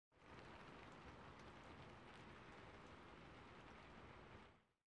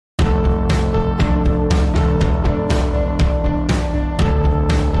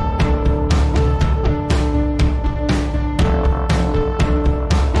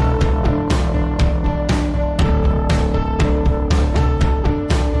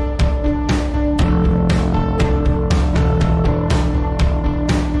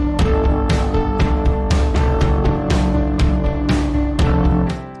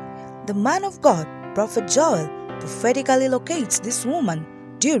The man of God, Prophet Joel, prophetically locates this woman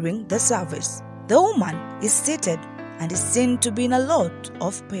during the service. The woman is seated and is seen to be in a lot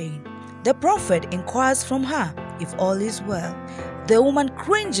of pain. The prophet inquires from her if all is well. The woman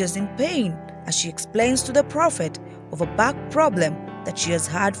cringes in pain as she explains to the prophet of a back problem that she has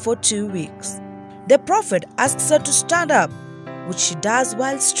had for 2 weeks. The prophet asks her to stand up, which she does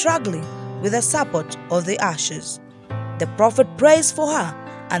while struggling with the support of the ashes. The prophet prays for her,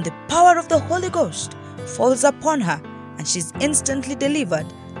 and the power of the Holy Ghost falls upon her, and she is instantly delivered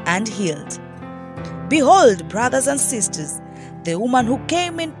and healed. Behold, brothers and sisters, the woman who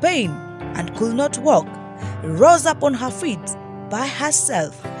came in pain and could not walk rose up on her feet by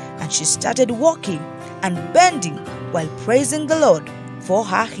herself, and she started walking and bending while praising the Lord for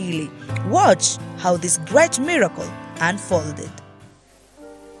her healing. Watch how this great miracle unfolded.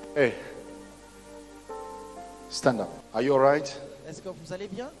 Hey, stand up. Are you all right? Est-ce que vous allez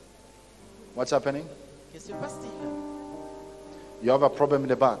bien? What's happening? Qu'est-ce qui se passe-t-il? You have a problem in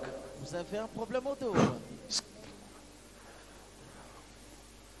the back. Vous avez un problème au dos.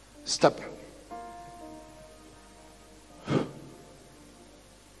 Stop.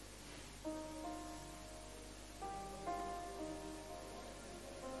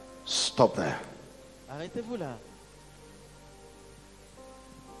 Stop there. Arrêtez-vous là.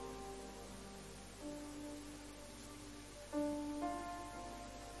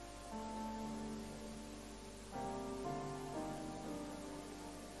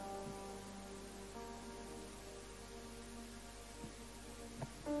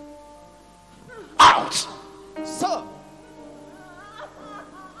 Out. Sors.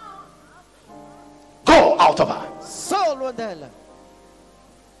 Go out of her. Sors loin d'elle.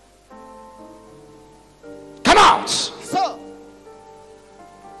 Come out. Sors.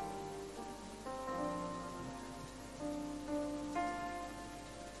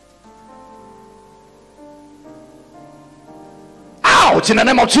 Out in the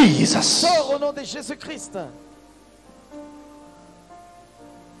name of Jesus. Sors au nom de Jésus-Christ.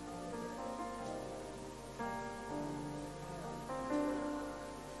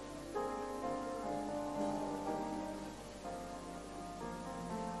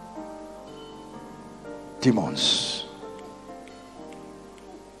 Demons.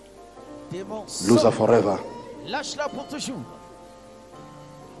 Démons, Lose her sors. forever. Lâche-la pour toujours.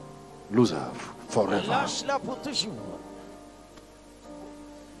 Lose her forever. Lâche-la pour toujours.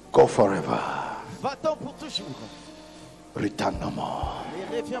 Go forever. Va-t'en pour toujours. Return no more.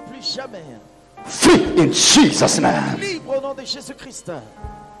 Ne reviens plus jamais. Free in Jesus' name. Libre au nom de Jésus-Christ.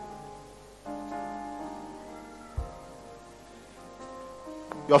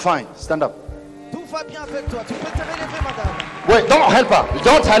 You're fine. Stand up. Tout va bien avec toi. Tu peux te relever, madame. Wait, don't help her.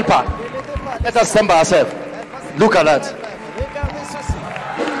 Don't help her. Ne l'aidez pas. Let her stand by herself. Elle va se- Look at that. Regardez ceci.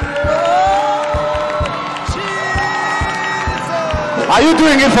 Jesus. Are you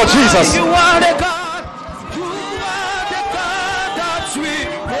doing it for Jesus? You are the God. You are the God that we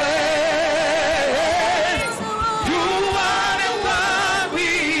praise. You are the one we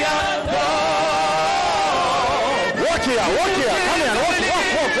adore. Walk here. Walk here. Come here. Walk.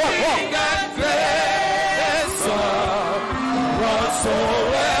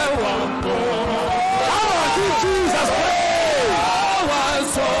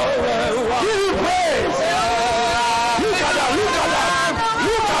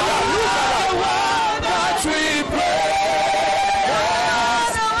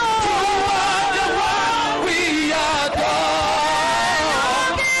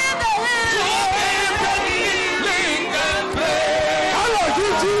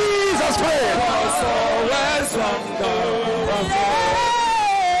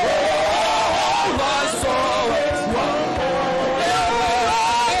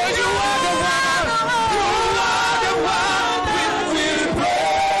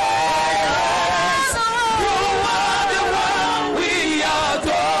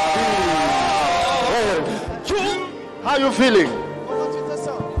 How are you feeling? Comment tu te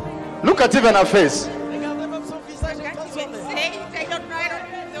sens? Look at even her face. Regardez même son visage et transformé.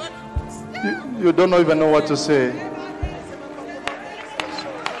 You don't even know what to say.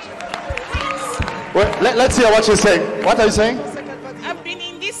 Well, let's hear what she's saying. What are you saying? I've been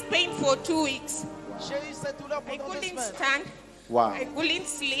in this pain for 2 weeks. J'ai eu cette douleur I pendant 2 couldn't semaines. stand. Wow. I couldn't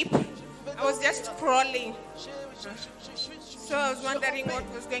sleep. I was just crawling. So I was wondering what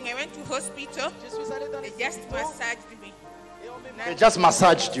was going on. I went to hospital. Je suis allé dans They les just hôpitaux massaged me. et on m'a They just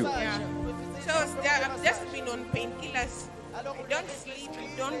massaged you. Yeah. So I've just been on painkillers. I don't sleep. I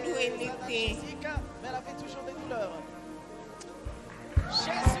don't do anything. mais elle avait toujours des douleurs.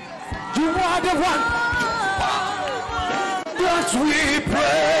 You are the one that we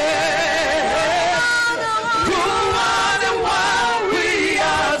pray.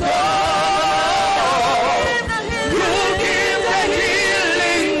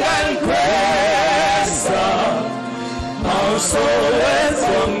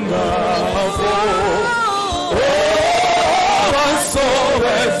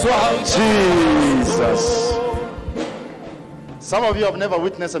 Jesus. Some of you have never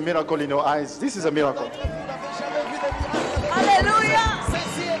witnessed a miracle in your eyes. This is a miracle. Hallelujah.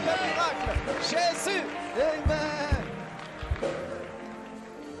 Ceci est un miracle. Jésus. Amen.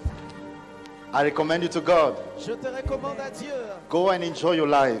 I recommend you to God. Je te recommande à Dieu. Go and enjoy your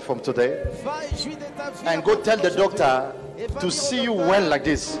life from today. Va et jouis de ta vie. And go tell the doctor to see you well like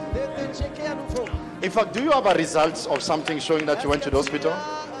this. De te checker à nouveau. In fact, do you have a result of something showing that you went to the hospital?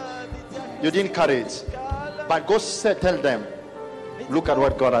 You didn't carry it. But go tell them, look at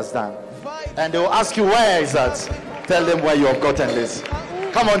what God has done. And they will ask you, where is that? Tell them where you have gotten this.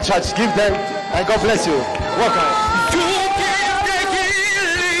 Come on, church, give them, and God bless you. Welcome. You give the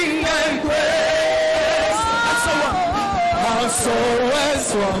healing and grace. And someone, our soul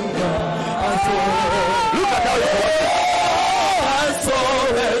is wonder. Look at how you work. Our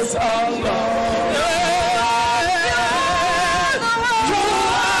soul is hunger. You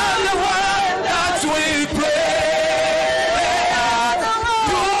are the one that we pray.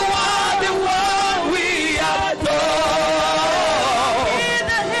 You are the one we adore.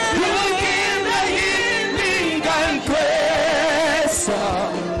 You give the healing and grace.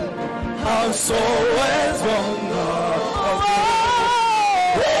 Our soul is wonder.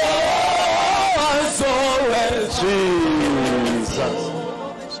 Our soul is Jesus.